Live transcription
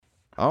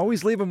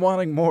Always leave them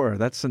wanting more.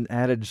 That's an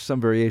adage,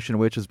 some variation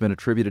of which has been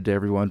attributed to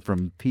everyone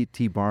from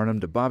P.T. Barnum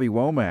to Bobby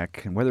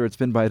Womack. And whether it's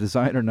been by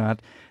design or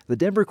not, the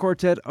Denver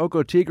quartet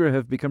Oco Tigre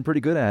have become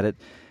pretty good at it,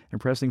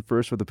 impressing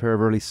first with a pair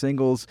of early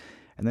singles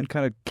and then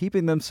kind of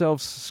keeping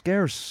themselves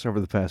scarce over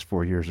the past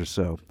 4 years or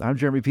so. I'm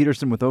Jeremy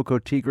Peterson with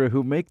Oco Tigre,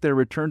 who make their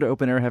return to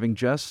open air having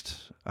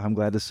just, I'm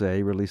glad to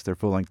say, released their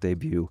full-length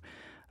debut,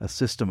 A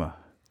Systema.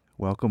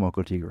 Welcome,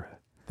 Oco Tigre.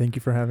 Thank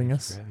you for having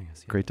us.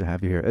 Great to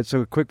have you here.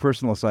 So a quick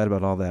personal aside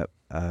about all that.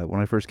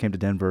 When I first came to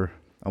Denver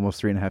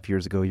almost 3.5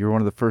 years ago, you were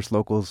one of the first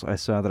locals I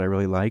saw that I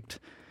really liked.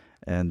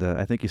 And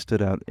I think you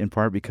stood out in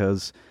part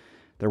because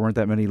there weren't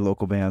that many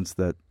local bands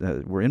that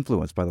were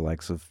influenced by the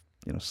likes of,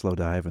 Slow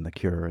Dive and The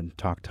Cure and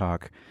Talk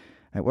Talk.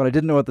 And what I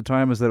didn't know at the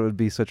time is that it would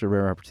be such a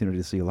rare opportunity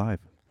to see you live.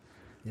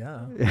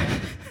 Yeah.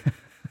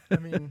 I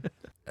mean,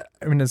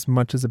 as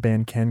much as a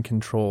band can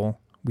control,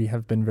 we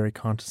have been very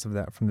conscious of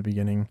that from the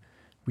beginning.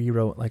 We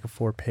wrote like a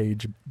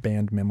 4-page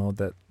band memo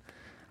that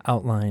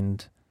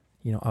outlined,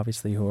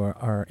 obviously who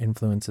our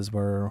influences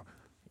were,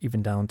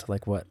 even down to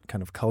like what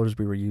kind of colors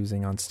we were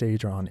using on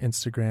stage or on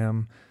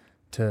Instagram,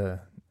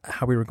 to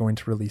how we were going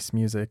to release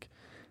music.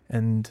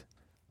 And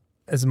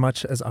as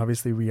much as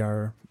obviously we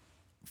are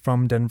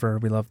from Denver,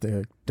 we love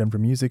the Denver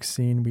music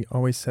scene, we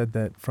always said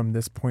that from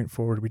this point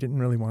forward, we didn't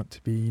really want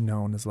to be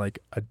known as like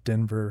a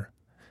Denver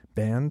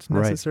band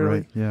necessarily.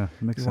 Right. Yeah,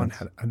 makes sense.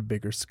 We wanted a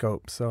bigger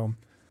scope. So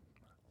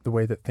the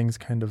way that things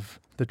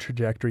the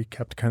trajectory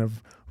kept kind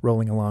of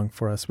rolling along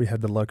for us, we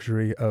had the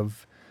luxury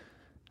of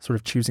sort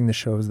of choosing the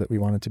shows that we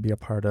wanted to be a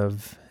part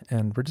of.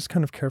 And we're just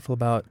kind of careful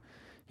about,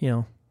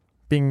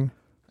 being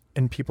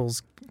in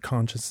people's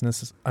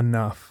consciousness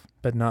enough,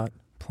 but not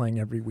playing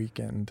every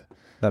weekend.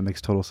 That makes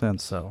total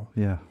sense. So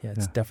yeah,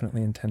 it's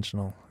definitely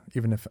intentional,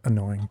 even if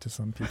annoying to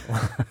some people.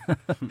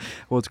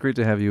 Well, it's great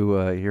to have you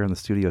here in the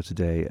studio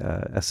today.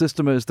 A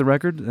Systema is the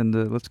record,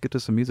 and let's get to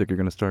some music. You're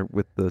going to start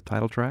with the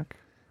title track?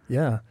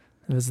 Yeah,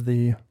 it was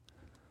the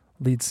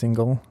lead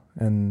single,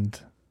 and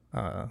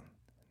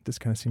this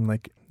kind of seemed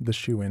like the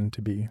shoe-in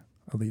to be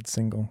a lead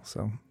single.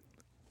 So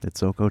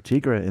it's Oco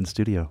Tigre in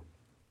studio.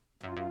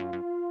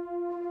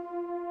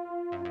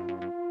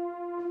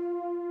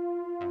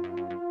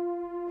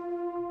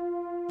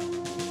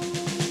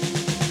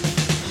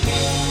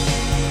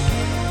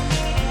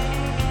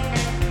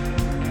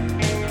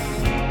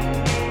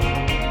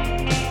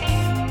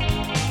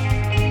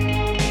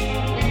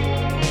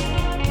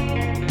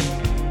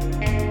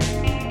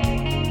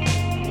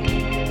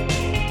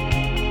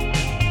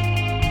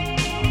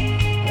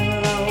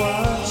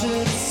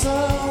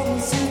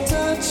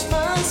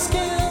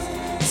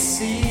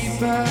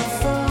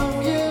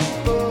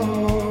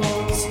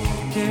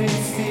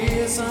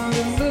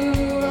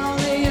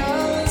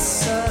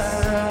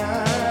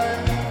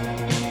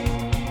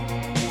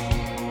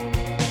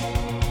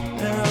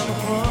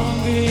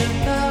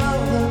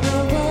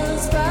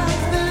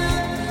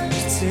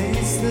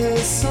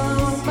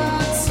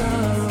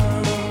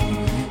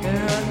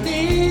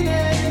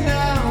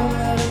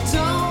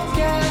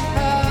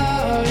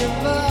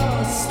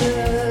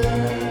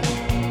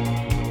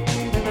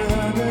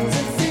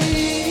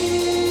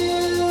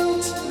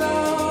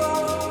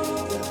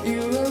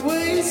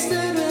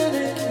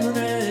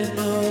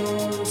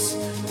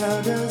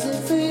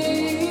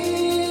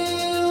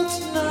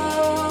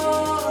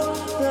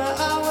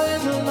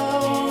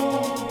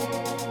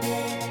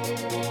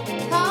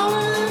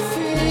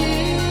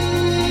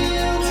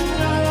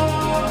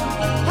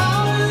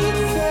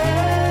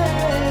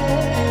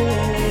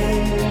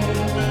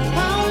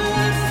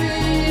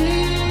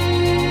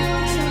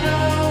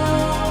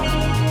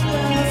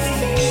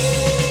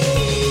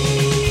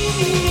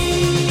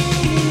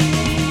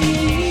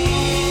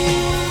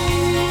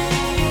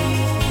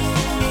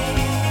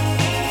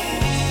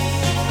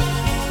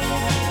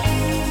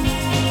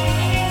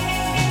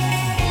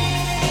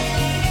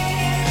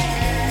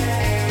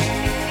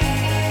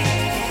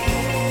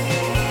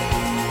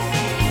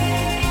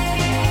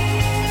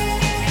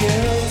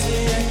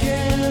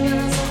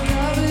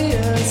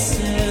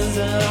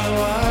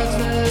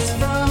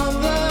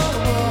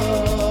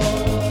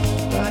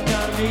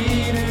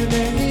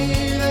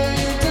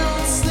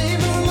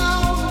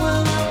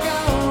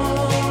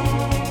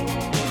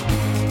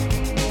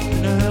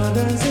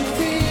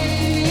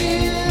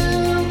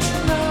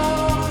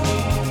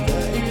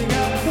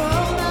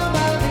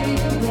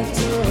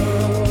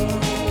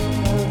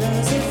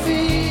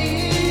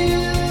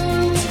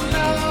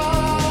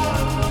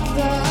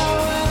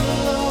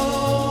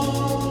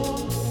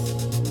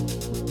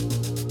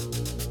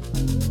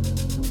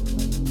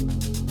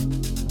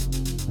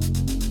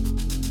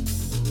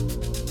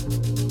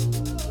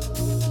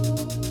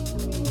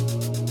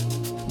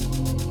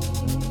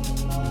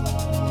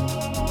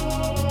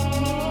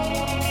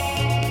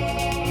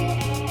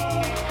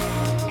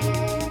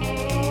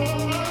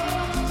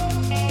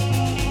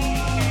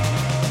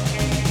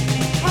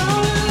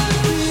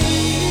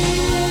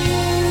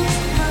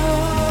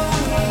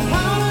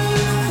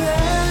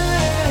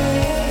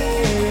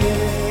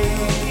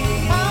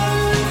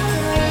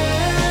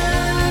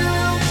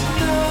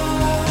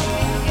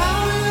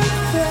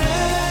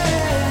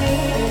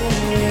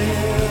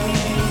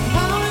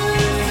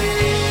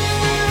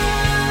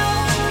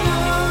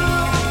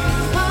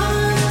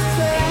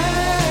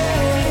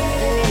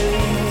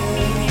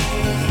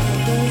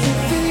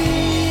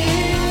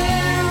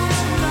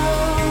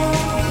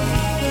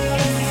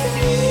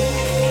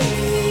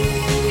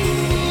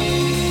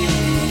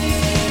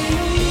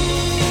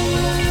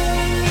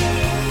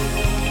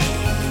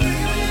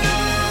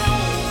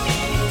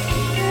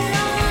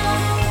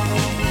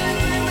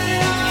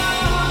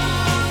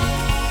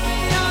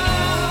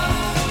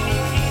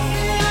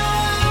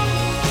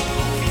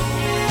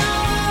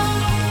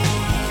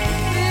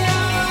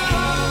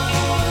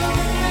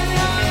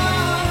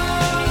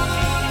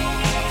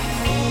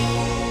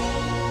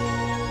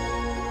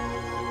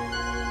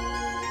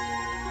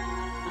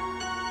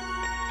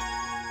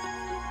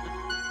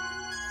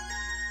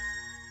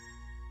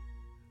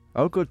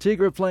 Oko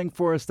Tigre playing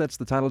for us. That's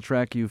the title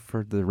track. You've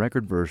heard the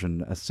record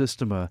version, A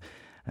Systema,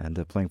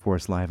 and playing for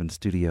us live in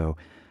studio.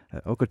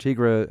 Oko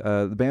Tigre,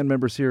 the band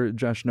members here,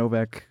 Josh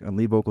Novak on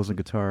lead vocals and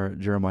guitar,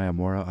 Jeremiah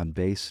Mora on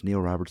bass,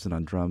 Neil Robertson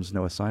on drums,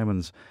 Noah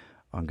Simons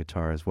on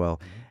guitar as well.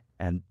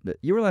 And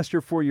you were last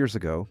here 4 years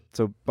ago.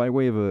 So by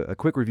way of a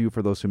quick review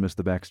for those who missed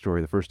the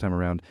backstory the first time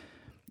around,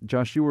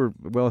 Josh, you were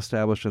well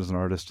established as an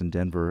artist in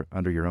Denver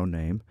under your own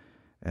name.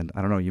 And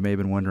I don't know, you may have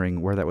been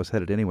wondering where that was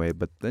headed anyway,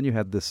 but then you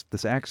had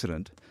this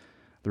accident,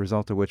 the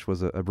result of which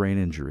was a brain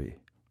injury.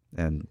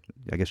 And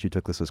I guess you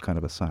took this as kind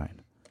of a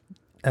sign.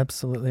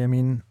 Absolutely. I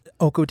mean,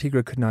 Oko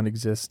Tigre could not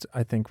exist,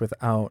 I think,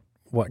 without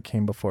what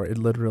came before. It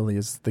literally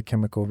is the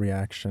chemical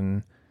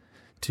reaction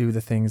to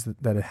the things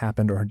that had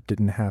happened or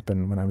didn't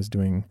happen when I was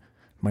doing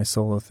my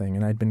solo thing.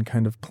 And I'd been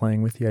kind of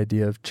playing with the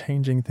idea of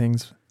changing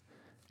things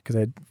because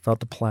I'd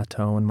felt a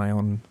plateau in my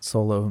own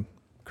solo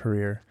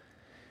career.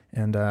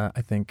 And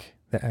I think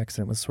the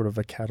accident was sort of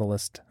a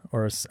catalyst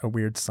or a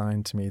weird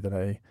sign to me that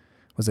I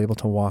was able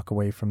to walk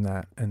away from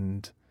that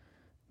and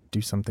do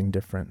something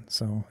different.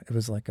 So it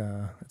was like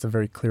it's a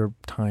very clear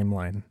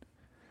timeline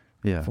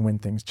for when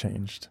things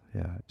changed.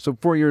 Yeah. So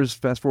 4 years,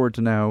 fast forward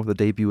to now, the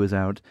debut is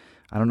out.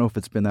 I don't know if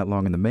it's been that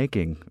long in the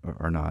making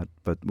or not,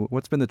 but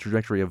what's been the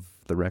trajectory of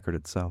the record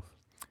itself?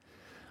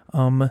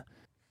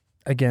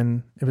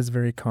 Again, it was a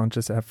very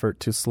conscious effort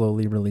to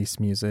slowly release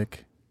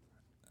music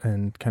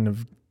and kind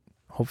of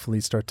hopefully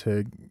start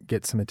to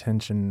get some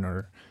attention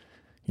or,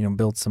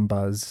 build some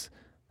buzz,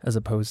 as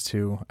opposed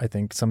to, I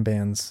think, some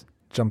bands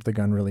jump the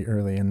gun really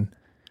early and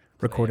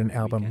record an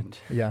album. Weekend.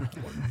 Yeah,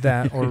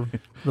 that or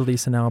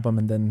release an album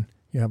and then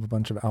you have a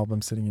bunch of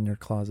albums sitting in your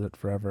closet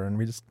forever. And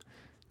we just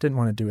didn't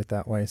want to do it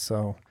that way.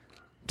 So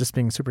just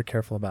being super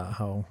careful about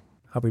how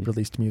we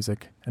released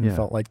music and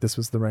felt like this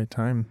was the right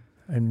time.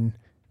 And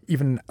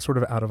even sort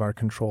of out of our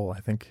control, I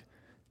think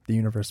the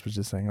universe was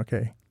just saying,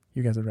 okay,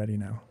 you guys are ready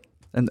now.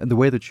 And the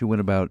way that you went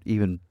about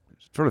even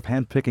sort of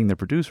handpicking the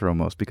producer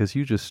almost, because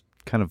you just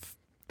kind of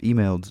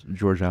emailed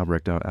George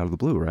Albrecht out of the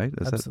blue, right?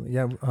 Absolutely,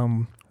 yeah.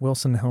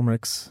 Wilson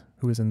Helmrichs,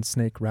 who was in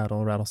Snake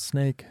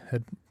Rattlesnake,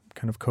 had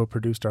kind of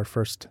co-produced our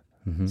first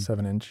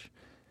 7-inch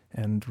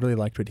and really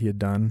liked what he had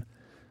done.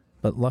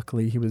 But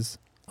luckily, he was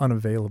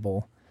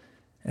unavailable.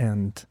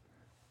 And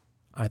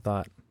I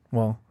thought,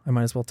 well, I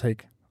might as well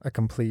take a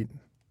complete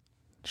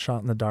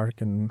shot in the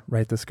dark and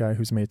write this guy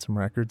who's made some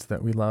records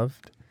that we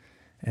loved.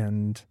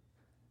 And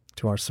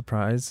to our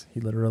surprise,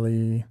 he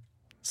literally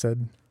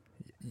said,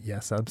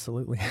 yes,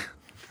 absolutely.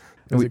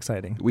 It was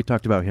exciting. We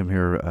talked about him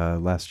here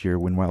last year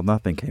when Wild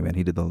Nothing came in.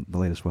 He did the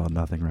latest Wild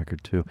Nothing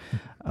record too.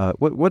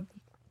 What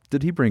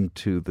did he bring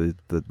to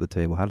the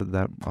table? How did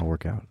that all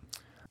work out?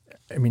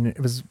 I mean, it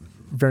was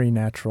very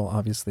natural,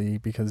 obviously,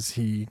 because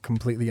he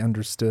completely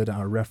understood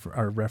our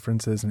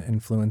references and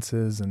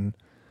influences, and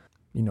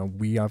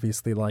we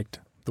obviously liked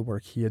the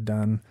work he had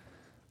done.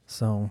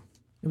 So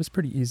it was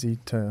pretty easy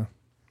to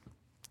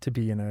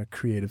be in a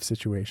creative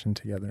situation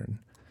together and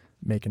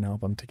make an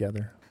album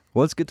together.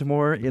 Well, let's get to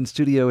more in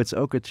studio. It's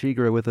Oko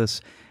Tigre with us,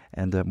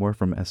 and more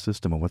from A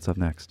Systema. What's up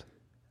next?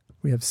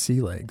 We have Sea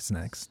Legs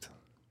next.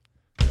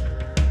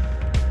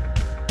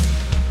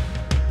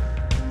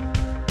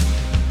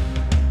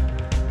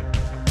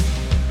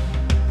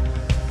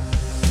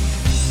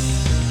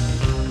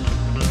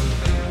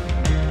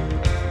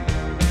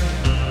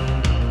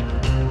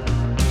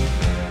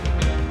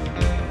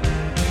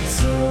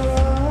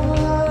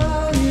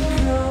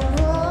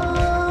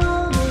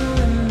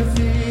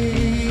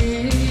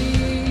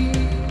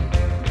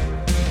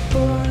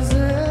 Pours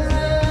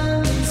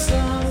in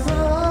some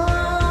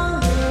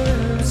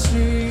other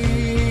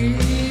street.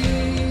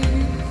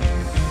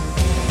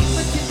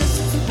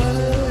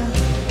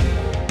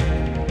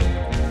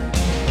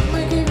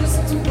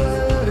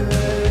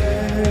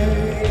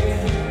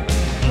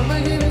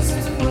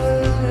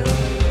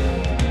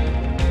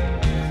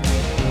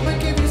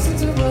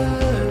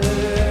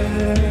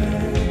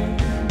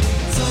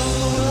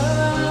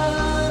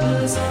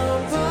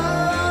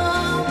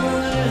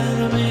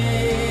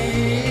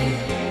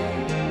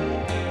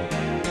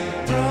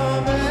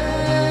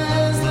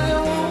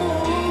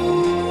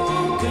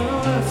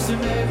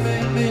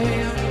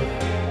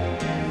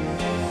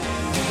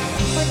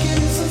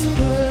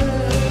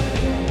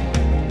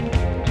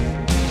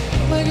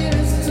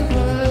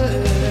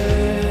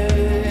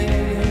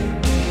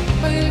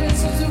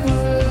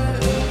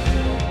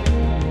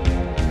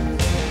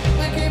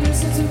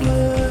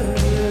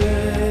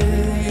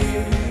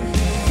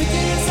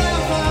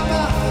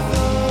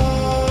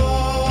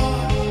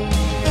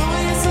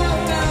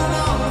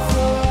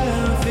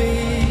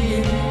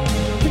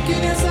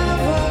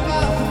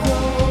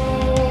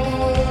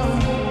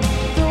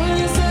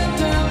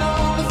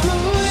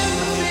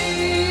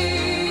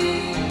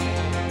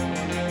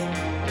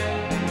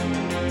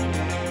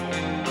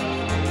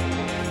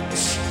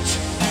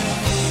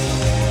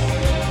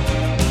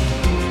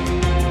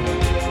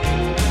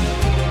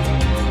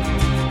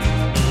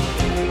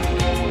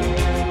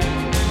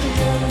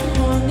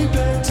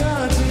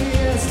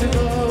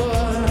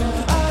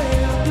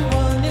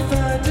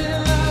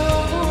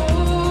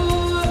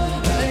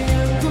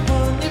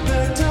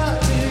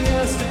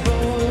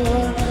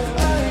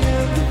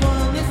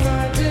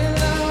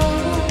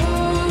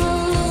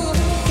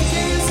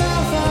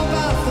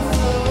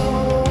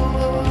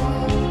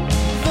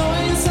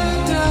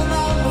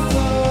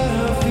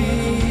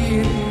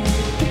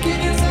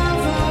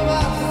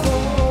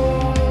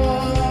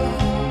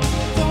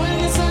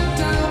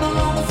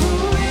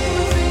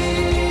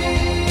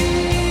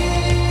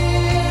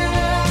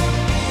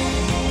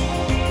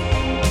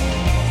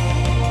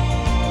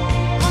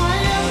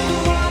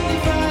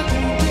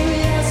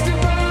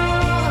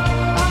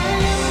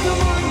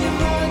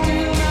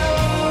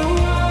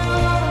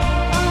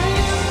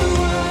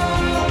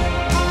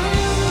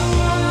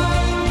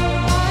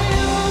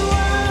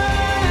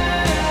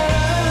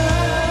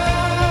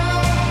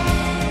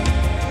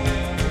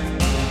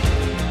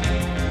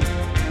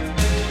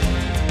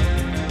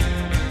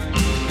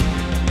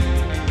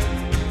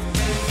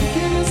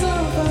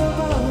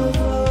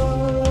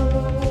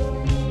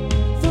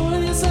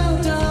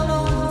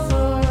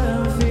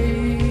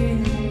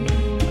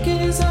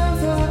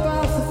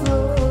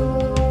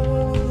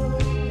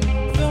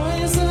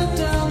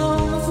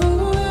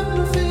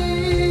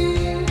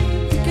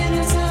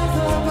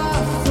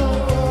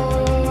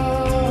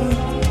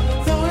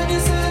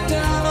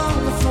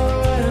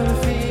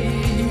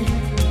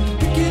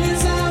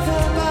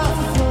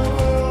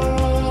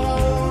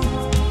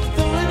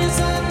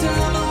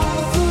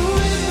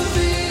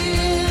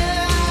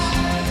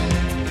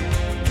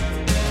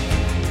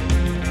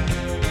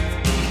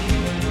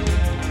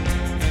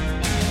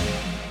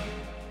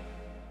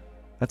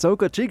 That's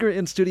Oka Tigra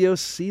in studio,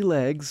 Sea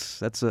Legs.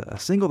 That's a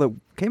single that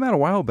came out a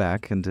while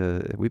back, and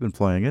we've been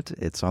playing it.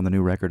 It's on the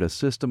new record, A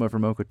Systema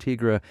from Oka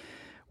Tigra,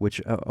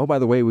 which, oh, by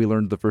the way, we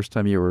learned the first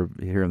time you were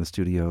here in the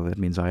studio, it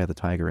means Eye of the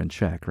Tiger in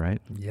Czech,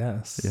 right?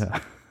 Yes.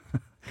 Yeah.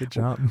 Good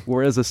job.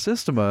 Whereas a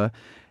systema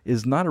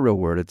is not a real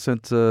word. It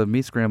sent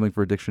me scrambling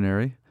for a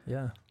dictionary.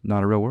 Yeah.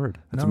 Not a real word.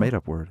 It's a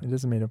made-up word. It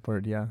is a made-up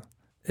word, yeah.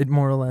 It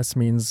more or less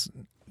means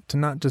to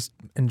not just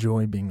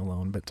enjoy being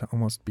alone, but to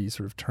almost be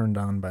sort of turned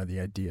on by the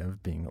idea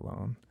of being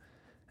alone.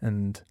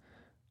 And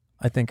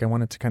I think I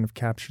wanted to kind of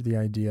capture the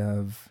idea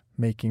of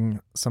making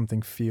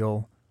something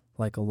feel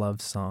like a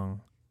love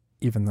song,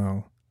 even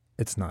though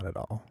it's not at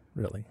all,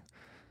 really.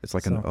 It's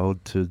like an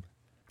ode to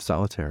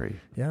solitary.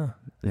 Yeah.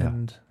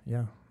 And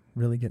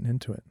really getting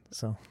into it.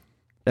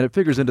 And it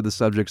figures into the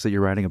subjects that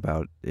you're writing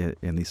about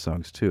in these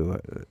songs, too.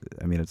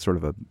 I mean, it's sort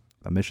of a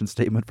mission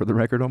statement for the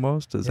record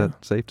almost. Is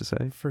that safe to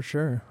say? For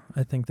sure.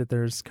 I think that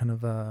there's kind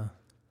of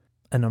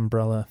an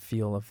umbrella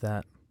feel of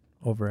that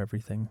over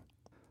everything.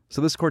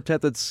 So this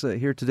quartet that's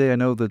here today, I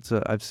know that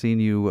I've seen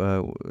you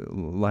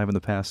live in the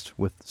past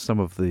with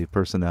some of the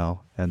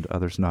personnel and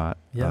others not.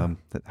 Yeah.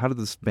 How did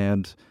this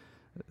band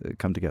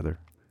come together?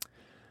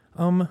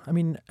 I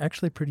mean,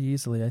 actually pretty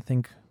easily. I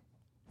think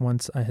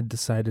once I had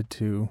decided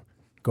to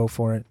go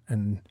for it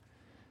and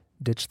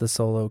ditch the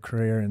solo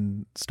career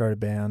and start a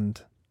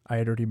band, I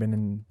had already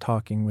been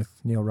talking with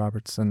Neil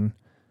Robertson.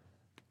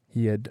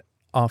 He had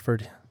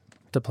offered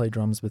to play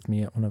drums with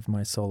me at one of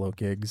my solo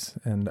gigs,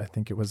 and I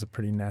think it was a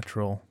pretty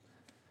natural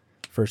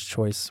first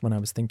choice when I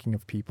was thinking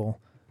of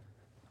people.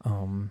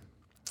 And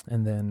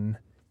then,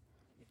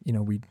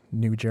 we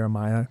knew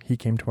Jeremiah. He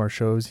came to our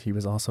shows. He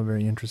was also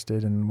very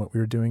interested in what we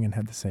were doing and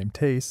had the same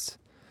tastes.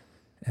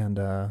 And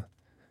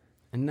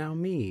now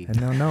me.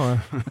 And now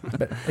Noah.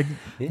 But,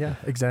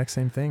 exact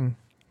same thing.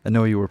 I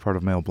know you were part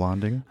of Male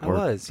Blonding. I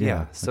was,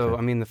 yeah. So, okay.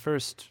 I mean, the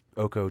first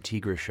Oka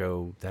Tigra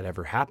show that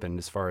ever happened,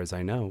 as far as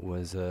I know,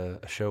 was a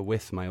show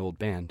with my old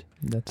band.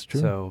 That's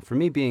true. So, for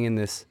me being in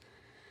this,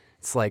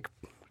 it's like,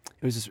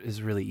 it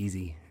was really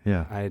easy.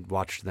 Yeah. I had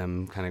watched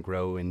them kind of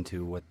grow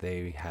into what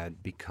they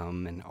had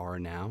become and are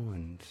now,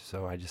 and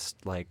so I just,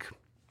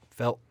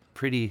 felt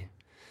pretty,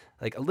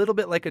 a little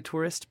bit like a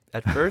tourist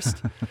at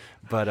first,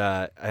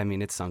 but, I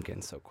mean, it sunk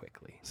in so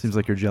quickly. Seems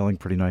like you're gelling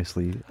pretty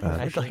nicely.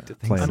 I'd like to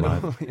think playing so.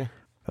 live. Yeah.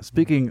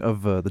 Speaking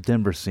of the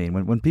Denver scene,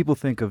 when people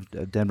think of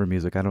Denver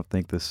music, I don't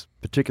think this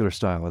particular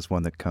style is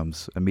one that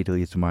comes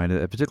immediately to mind,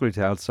 particularly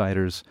to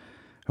outsiders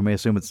who may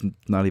assume it's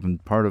not even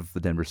part of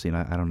the Denver scene.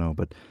 I don't know,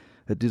 but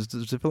does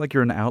it feel like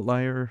you're an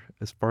outlier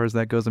as far as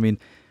that goes? I mean,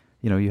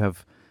 you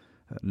have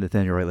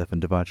Nathaniel Rateliff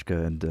and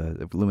Devotchka and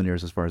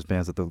Lumineers as far as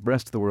bands that the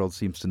rest of the world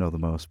seems to know the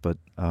most, but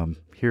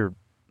here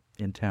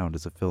in town,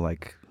 does it feel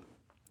like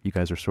you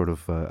guys are sort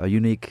of a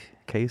unique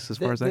case as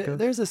far as that goes?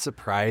 There's a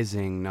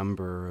surprising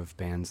number of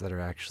bands that are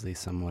actually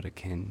somewhat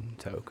akin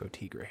to Oka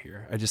Tigra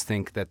here. I just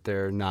think that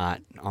they're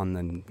not on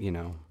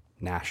the,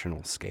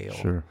 national scale.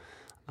 Sure.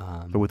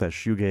 But with that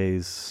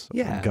shoegaze,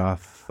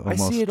 goth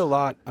almost. I see it a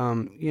lot,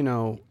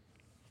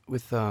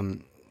 with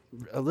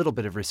a little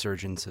bit of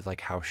resurgence of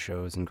house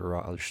shows and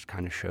garage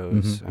kind of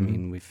shows. Mm-hmm, I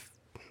mean, we've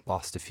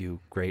lost a few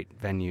great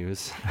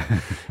venues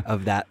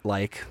of that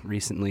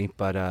recently,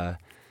 but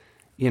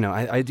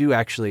I do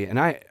actually, and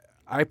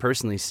I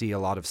personally see a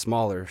lot of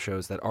smaller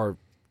shows that are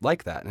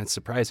like that, and it's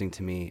surprising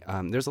to me.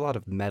 There's a lot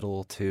of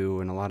metal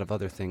too, and a lot of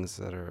other things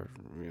that are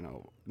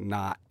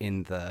not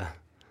in the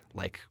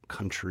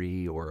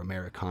country or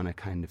Americana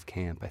kind of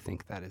camp. I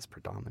think that is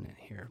predominant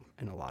here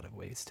in a lot of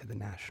ways to the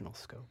national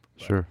scope.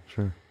 But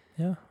Sure.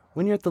 Yeah.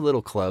 when you're at the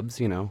little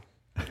clubs, It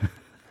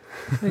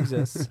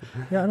exists.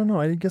 Yeah, I don't know.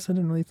 I guess I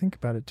didn't really think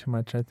about it too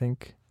much. I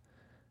think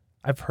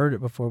I've heard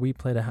it before. We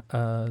played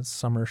a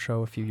summer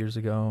show a few years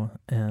ago,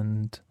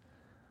 and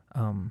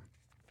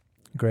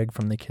Greg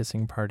from the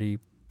Kissing Party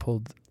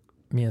pulled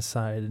me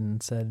aside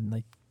and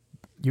said,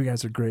 you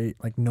guys are great.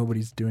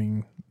 Nobody's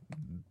doing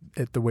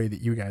it the way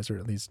that you guys are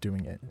at least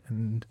doing it.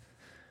 And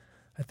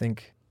I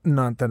think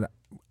not that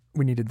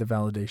we needed the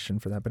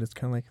validation for that, but it's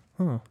kind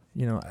of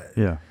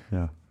Yeah.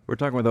 We're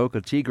talking with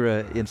Oka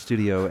Tigra in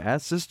studio.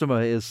 As Systema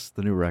is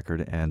the new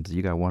record, and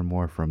you got one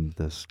more from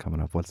this coming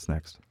up. What's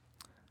next?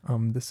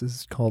 This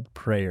is called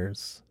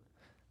Prayers.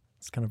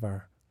 It's kind of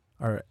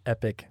our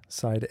epic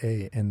side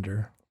A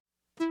ender.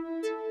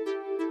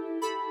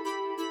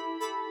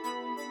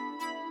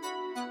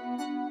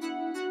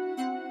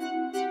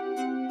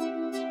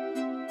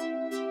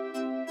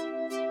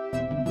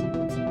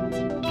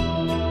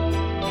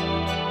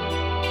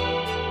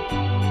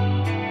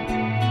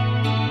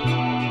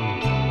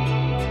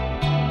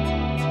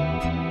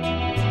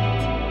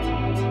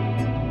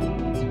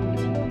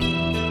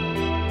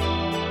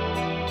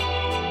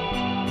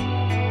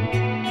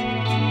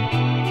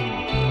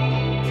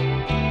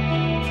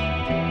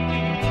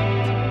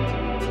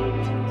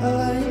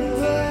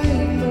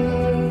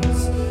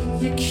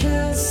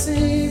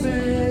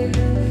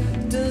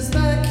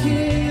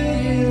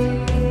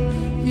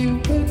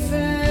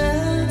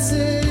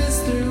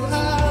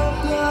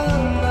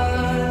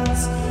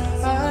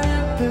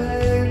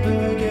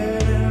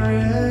 Again.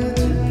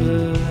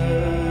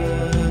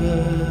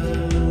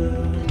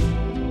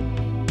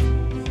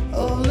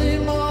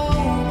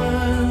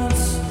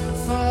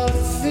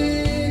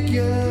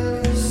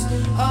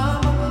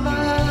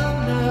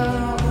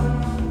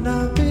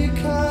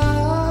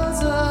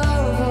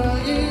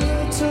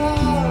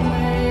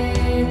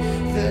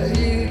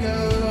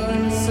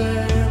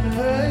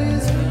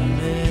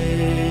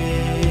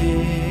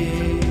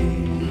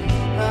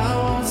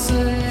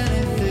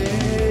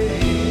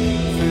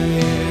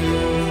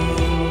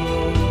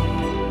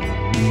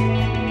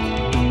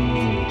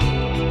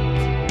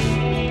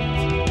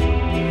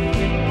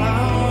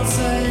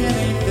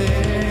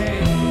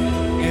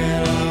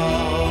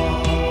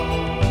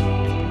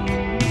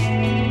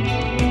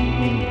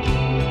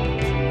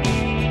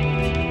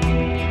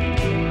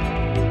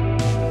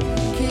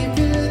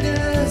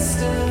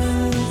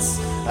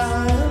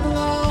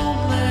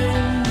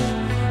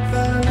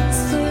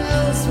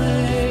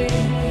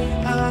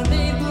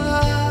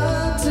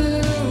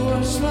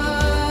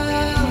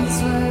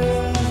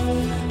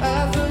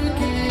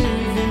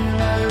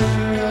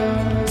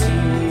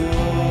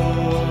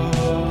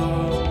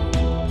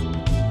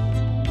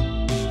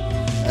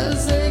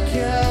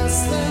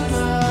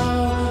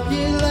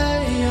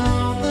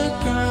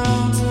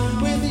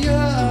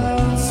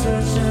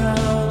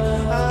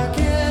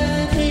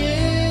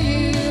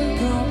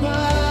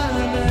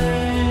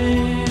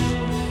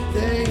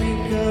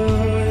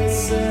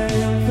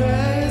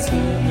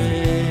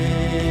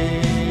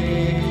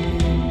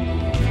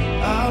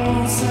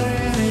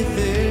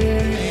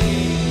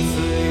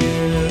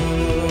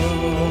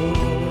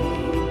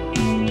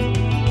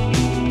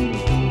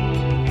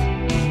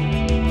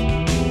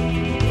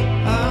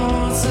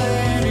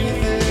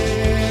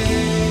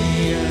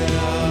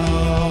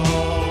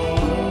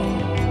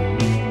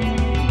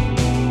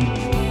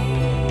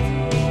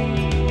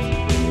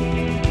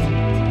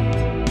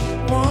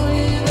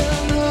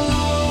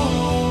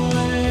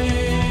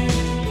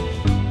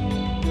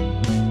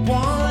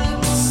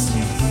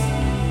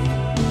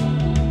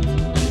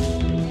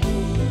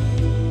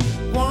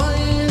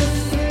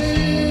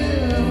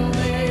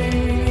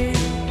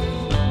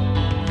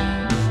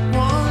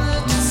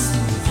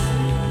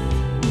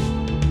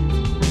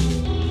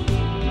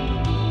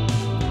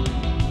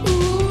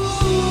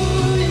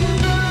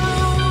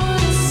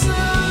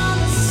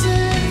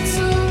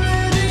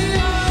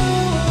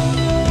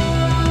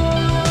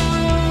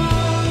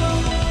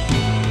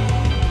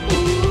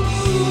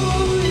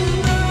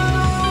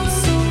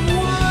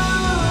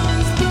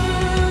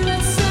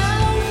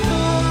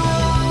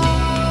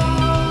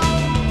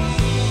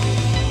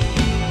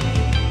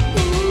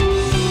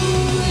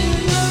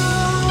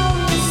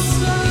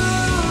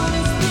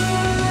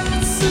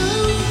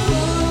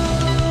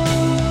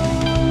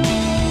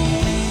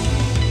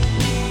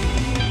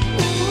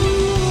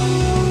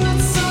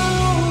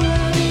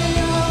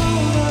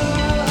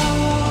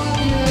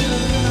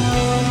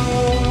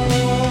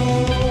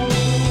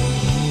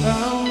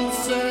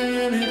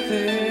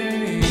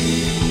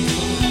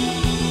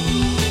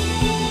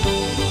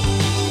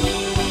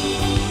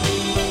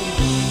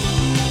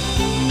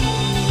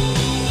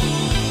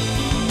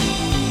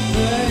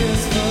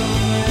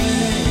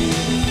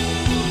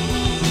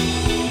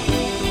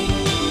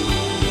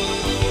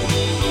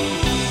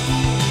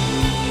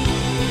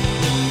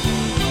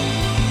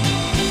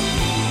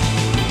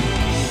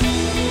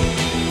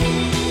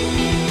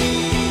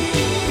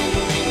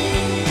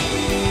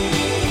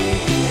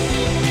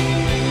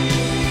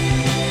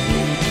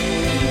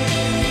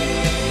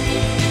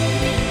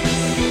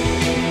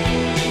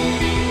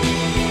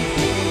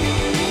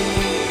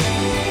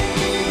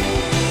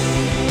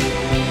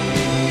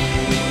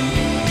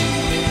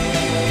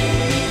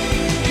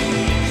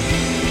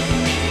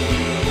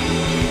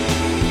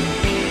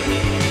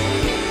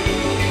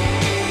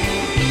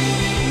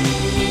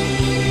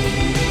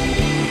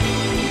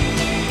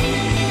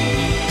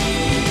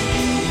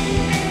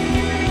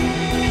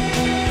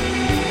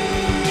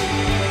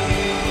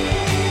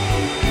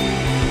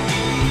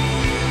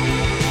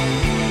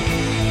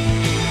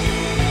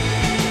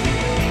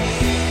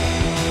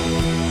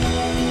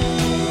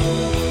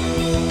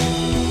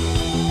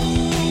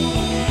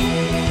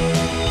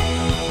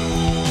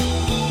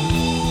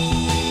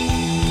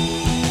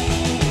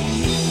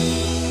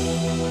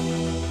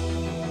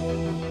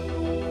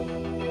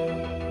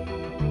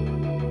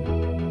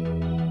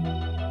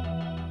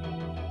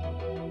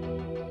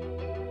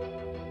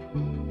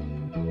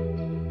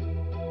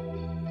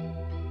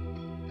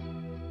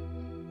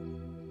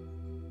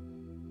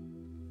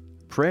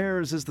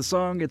 Prayers is the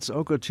song. It's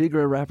Oko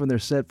Tigre wrapping their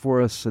set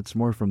for us. It's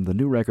more from the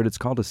new record. It's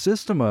called A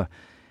Systema.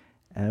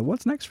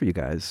 What's next for you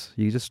guys?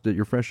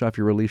 You're fresh off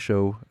your release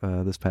show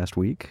this past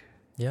week.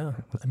 Yeah,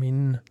 I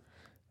mean,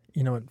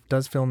 it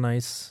does feel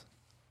nice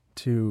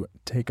to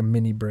take a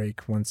mini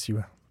break once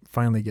you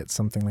finally get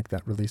something like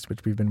that released,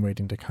 which we've been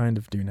waiting to kind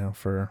of do now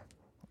for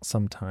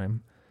some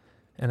time.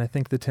 And I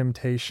think the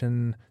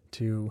temptation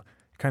to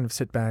kind of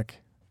sit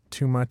back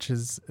too much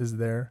is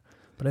there.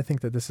 But I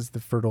think that this is the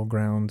fertile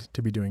ground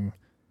to be doing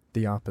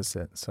the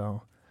opposite.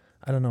 So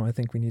I don't know. I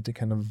think we need to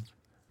kind of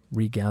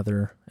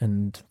regather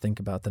and think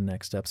about the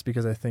next steps,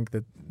 because I think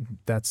that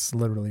that's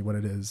literally what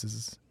it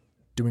is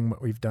doing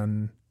what we've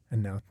done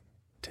and now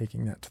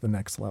taking that to the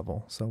next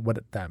level. So what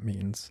that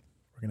means,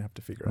 we're going to have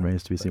to figure out.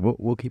 Remains to be seen.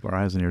 We'll keep our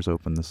eyes and ears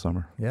open this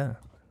summer. Yeah,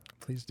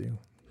 please do.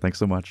 Thanks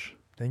so much.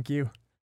 Thank you.